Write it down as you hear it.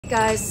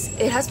Guys,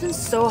 it has been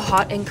so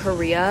hot in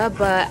Korea,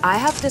 but I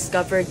have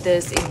discovered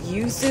this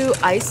yuzu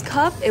ice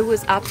cup. It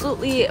was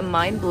absolutely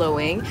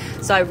mind-blowing.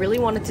 So I really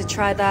wanted to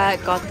try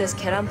that. Got this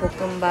계란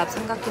볶음밥,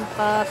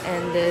 삼각김밥,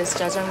 and this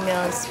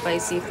jjajangmyeon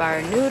spicy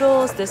fire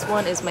noodles. This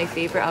one is my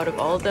favorite out of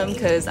all of them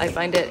because I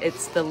find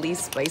it's the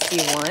least spicy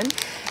one.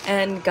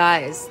 And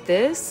guys,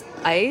 this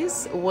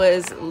ice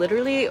was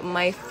literally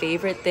my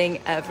favorite thing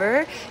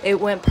ever. It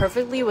went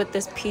perfectly with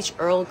this peach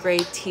Earl Grey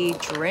tea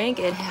drink.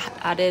 It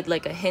added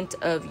like a hint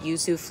of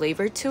yuzu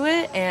flavor to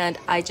it, and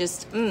I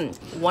just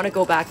want to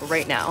go back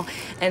right now.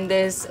 And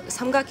this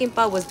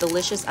samgakkimbap was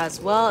delicious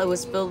as well. It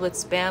was filled with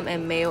spam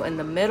and mayo in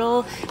the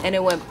middle, and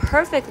it went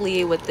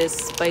perfectly with this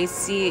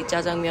spicy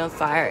jjajangmyeon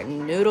fire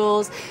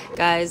noodles.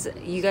 Guys,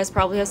 you guys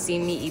probably have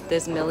seen me eat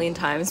this a million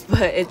times,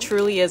 but it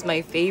truly is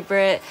my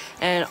favorite,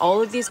 and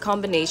all of these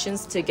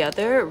combinations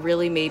together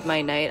really made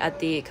my night at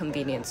the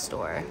convenience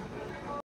store.